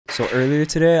So earlier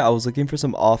today, I was looking for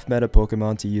some off-meta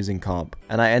Pokemon to use in comp,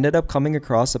 and I ended up coming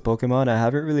across a Pokemon I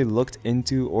haven't really looked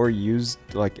into or used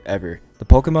like ever. The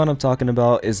Pokemon I'm talking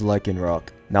about is Lycanroc.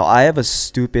 Now I have a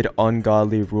stupid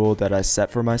ungodly rule that I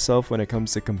set for myself when it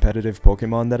comes to competitive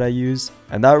Pokemon that I use,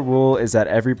 and that rule is that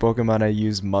every Pokemon I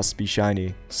use must be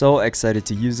shiny. So excited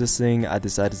to use this thing, I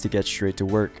decided to get straight to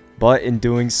work. But in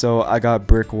doing so, I got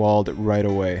brick walled right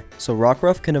away. So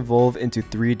Rockruff can evolve into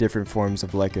 3 different forms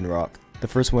of Lycanroc. The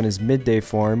first one is midday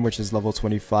form, which is level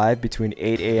 25 between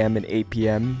 8 AM and 8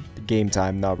 PM, game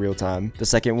time, not real time. The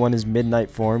second one is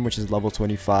midnight form, which is level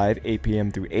 25, 8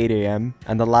 PM through 8 AM.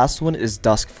 And the last one is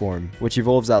dusk form, which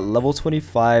evolves at level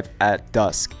 25 at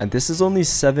dusk. And this is only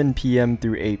 7 PM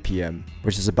through 8 PM,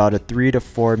 which is about a 3 to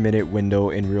 4 minute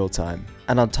window in real time.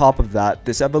 And on top of that,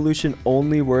 this evolution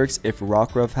only works if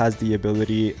Rockruff has the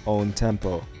ability Own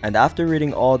Tempo. And after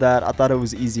reading all that, I thought it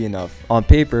was easy enough. On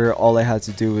paper, all I had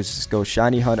to do was just go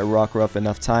shiny hunt a Rockruff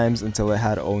enough times until it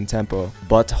had Own Tempo.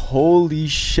 But holy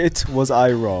shit was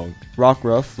I wrong.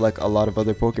 Rockruff, like a lot of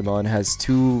other Pokemon, has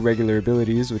 2 regular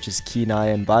abilities, which is Keen Eye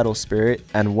and Vital Spirit,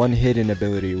 and 1 hidden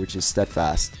ability, which is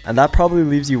Steadfast. And that probably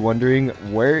leaves you wondering,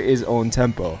 where is Own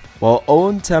Tempo? Well,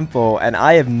 Own Tempo, and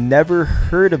I have never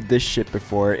heard of this shit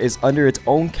before, is under its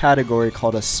own category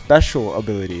called a special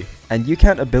ability. And you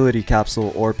can't ability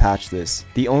capsule or patch this.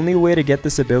 The only way to get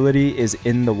this ability is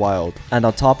in the wild. And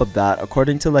on top of that,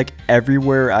 according to like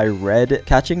everywhere I read,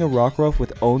 catching a Rockruff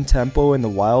with Own Tempo in the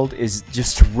wild is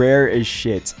just rare as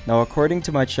shit. Now according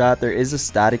to my chat, there is a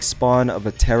static spawn of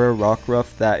a Terra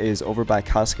Rockruff that is over by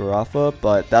Cascarafa,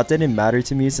 but that didn't matter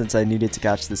to me since I needed to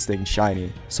catch this thing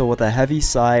shiny. So with a heavy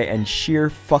sigh and sheer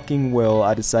fucking will,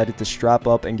 I decided to strap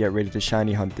up and get ready to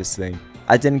shiny hunt this thing.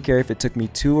 I didn't care if it took me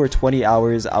 2 or 20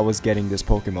 hours, I was getting this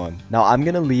Pokemon. Now I'm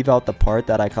gonna leave out the part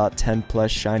that I caught 10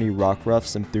 plus shiny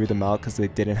Rockruffs and threw them out because they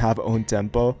didn't have Own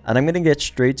Tempo. And I'm gonna get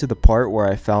straight to the part where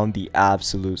I found the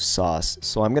absolute sauce.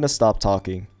 So I'm gonna stop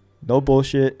talking. No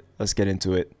bullshit, let's get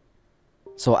into it.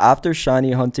 So after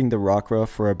shiny hunting the Rockruff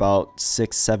for about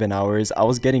 6-7 hours, I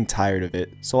was getting tired of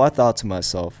it. So I thought to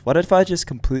myself, what if I just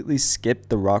completely skipped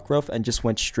the Rockruff and just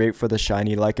went straight for the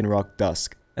shiny Lycanroc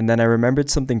Dusk? And then I remembered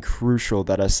something crucial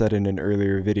that I said in an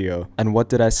earlier video. And what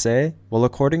did I say? Well,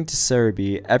 according to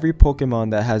Cerebi, every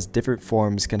Pokemon that has different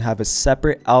forms can have a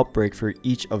separate outbreak for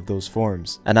each of those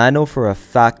forms. And I know for a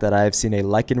fact that I have seen a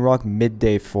Lycanroc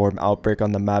midday form outbreak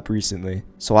on the map recently.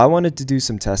 So I wanted to do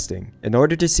some testing. In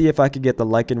order to see if I could get the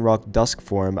Lycanroc Dusk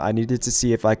form, I needed to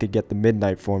see if I could get the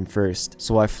midnight form first.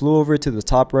 So I flew over to the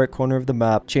top right corner of the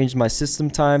map, changed my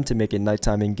system time to make it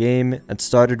nighttime in game, and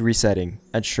started resetting.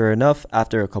 And sure enough,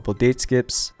 after a couple date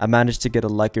skips, I managed to get a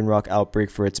Lycanroc outbreak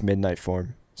for its midnight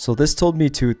form. So this told me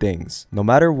 2 things. No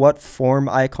matter what form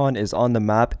icon is on the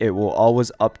map, it will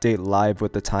always update live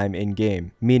with the time in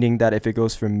game. Meaning that if it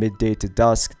goes from midday to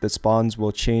dusk, the spawns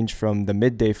will change from the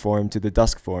midday form to the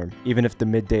dusk form, even if the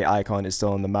midday icon is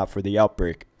still on the map for the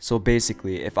outbreak. So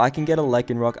basically, if I can get a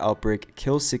Lycanroc outbreak,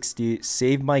 kill 60,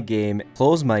 save my game,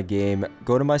 close my game,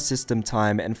 go to my system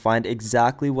time, and find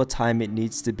exactly what time it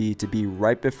needs to be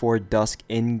right before dusk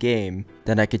in game,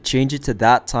 then I could change it to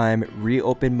that time,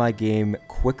 reopen my game,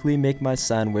 quickly make my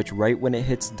sandwich right when it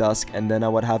hits dusk, and then I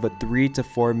would have a 3 to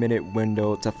 4 minute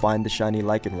window to find the shiny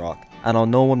Lycanroc. And I'll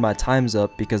know when my time's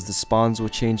up because the spawns will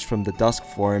change from the dusk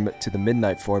form to the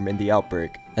midnight form in the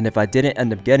outbreak. And if I didn't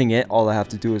end up getting it, all I have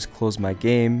to do is close my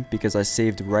game because I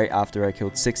saved right after I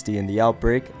killed 60 in the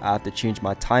outbreak. I have to change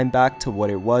my time back to what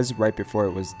it was right before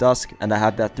it was dusk, and I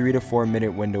have that 3 to 4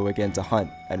 minute window again to hunt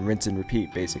and rinse and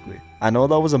repeat basically. I know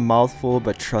that was a mouthful,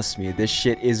 but trust me, this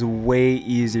shit is way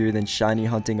easier than shiny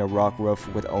hunting a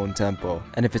Rockruff with Own Tempo.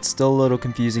 And if it's still a little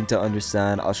confusing to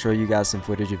understand, I'll show you guys some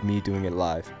footage of me doing it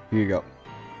live. Here you go.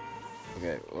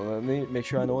 Okay, well, let me make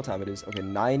sure I know what time it is. Okay,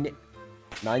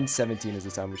 9:17 is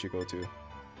the time we should go to.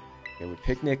 Okay, with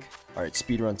picnic. Alright,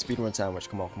 speedrun sandwich.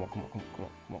 Come on.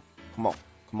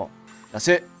 That's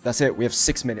it. We have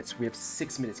 6 minutes.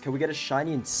 Can we get a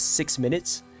shiny in 6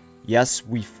 minutes? Yes,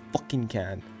 we fucking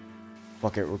can.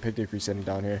 Fuck it, we're picnic resetting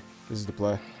down here. This is the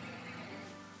play.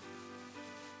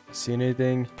 See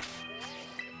anything?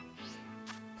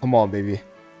 Come on, baby.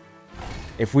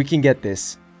 If we can get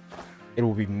this, it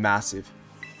will be massive.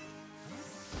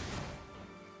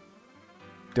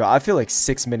 Dude, I feel like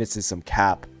 6 minutes is some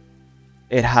cap.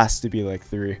 It has to be like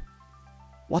 3.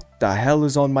 What the hell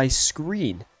is on my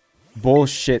screen?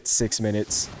 Bullshit, 6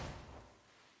 minutes.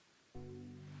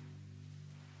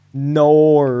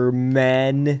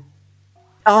 Norman.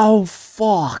 Oh,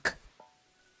 fuck.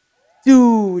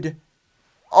 Dude.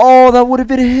 Oh, that would have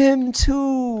been him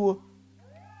too.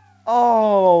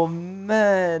 Oh,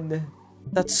 man.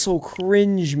 That's so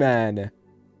cringe, man.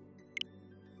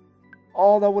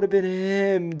 Oh, that would have been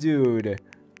him, dude.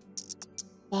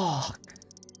 Fuck.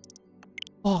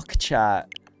 Fuck, chat.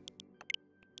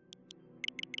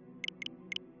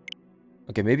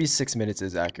 Okay, maybe 6 minutes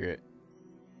is accurate.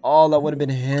 Oh, that would have been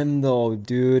him, though,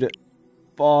 dude.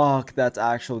 Fuck, that's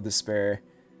actual despair.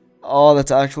 Oh,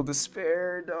 that's actual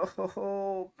despair.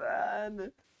 No,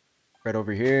 man. Right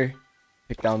over here.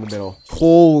 Pick down the middle.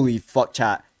 Holy fuck,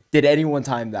 chat. Did anyone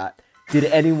time that? Did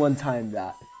anyone time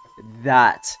that?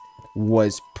 That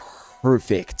was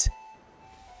perfect.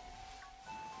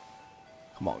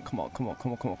 Come on, come on, come on,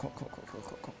 come on, come on, come on, come on, come on,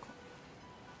 come on, come on.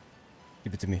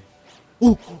 Give it to me.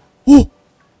 Oh, oh,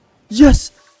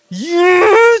 yes,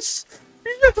 yes,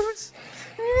 yes.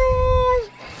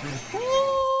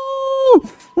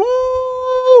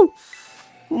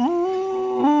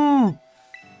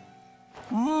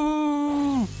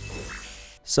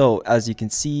 So, as you can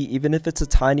see, even if it's a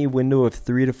tiny window of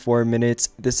 3 to 4 minutes,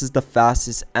 this is the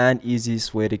fastest and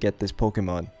easiest way to get this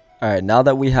Pokemon. Alright, now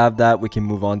that we have that, we can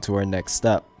move on to our next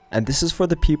step. And this is for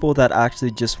the people that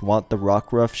actually just want the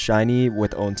Rockruff shiny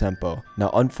with own tempo. Now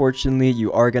unfortunately,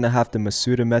 you are going to have to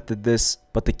Masuda method this,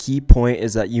 but the key point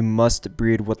is that you must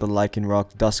breed with the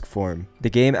Lycanroc Dusk form. The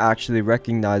game actually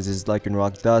recognizes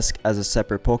Lycanroc Dusk as a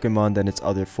separate Pokemon than its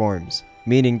other forms,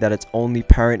 meaning that its only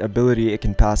parent ability it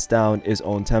can pass down is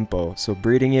own tempo, so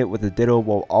breeding it with a Ditto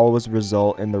will always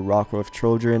result in the Rockruff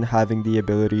children having the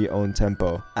ability own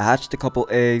tempo. I hatched a couple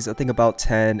eggs, I think about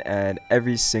 10, and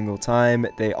every single time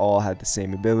they all had the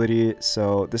same ability,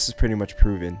 so this is pretty much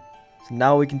proven. So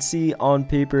now we can see on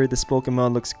paper this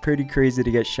Pokemon looks pretty crazy to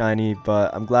get shiny,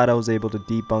 but I'm glad I was able to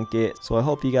debunk it, so I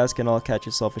hope you guys can all catch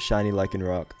yourself a shiny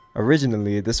Lycanroc.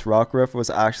 Originally, this Rockruff was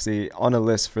actually on a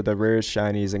list for the rarest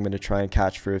shinies I'm going to try and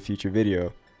catch for a future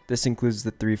video. This includes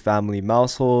the 3 family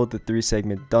Mousehold, the 3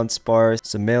 segment Dunsparce,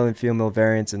 some male and female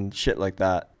variants and shit like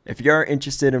that. If you are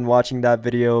interested in watching that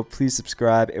video, please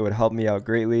subscribe, it would help me out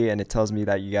greatly and it tells me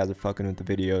that you guys are fucking with the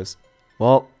videos.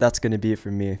 Well, that's going to be it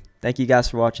for me. Thank you guys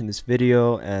for watching this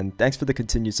video and thanks for the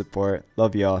continued support.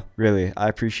 Love y'all, really, I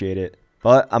appreciate it.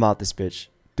 But I'm out this bitch.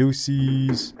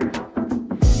 Deuces.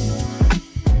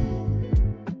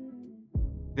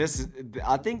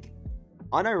 I think,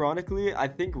 unironically, I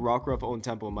think Rockruff own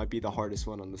tempo might be the hardest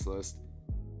one on this list.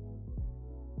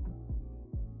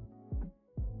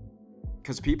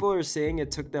 Because people are saying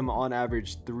it took them on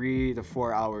average 3 to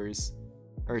 4 hours,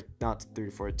 or not 3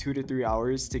 to 4, 2 to 3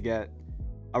 hours to get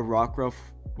a Rockruff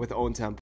with own tempo.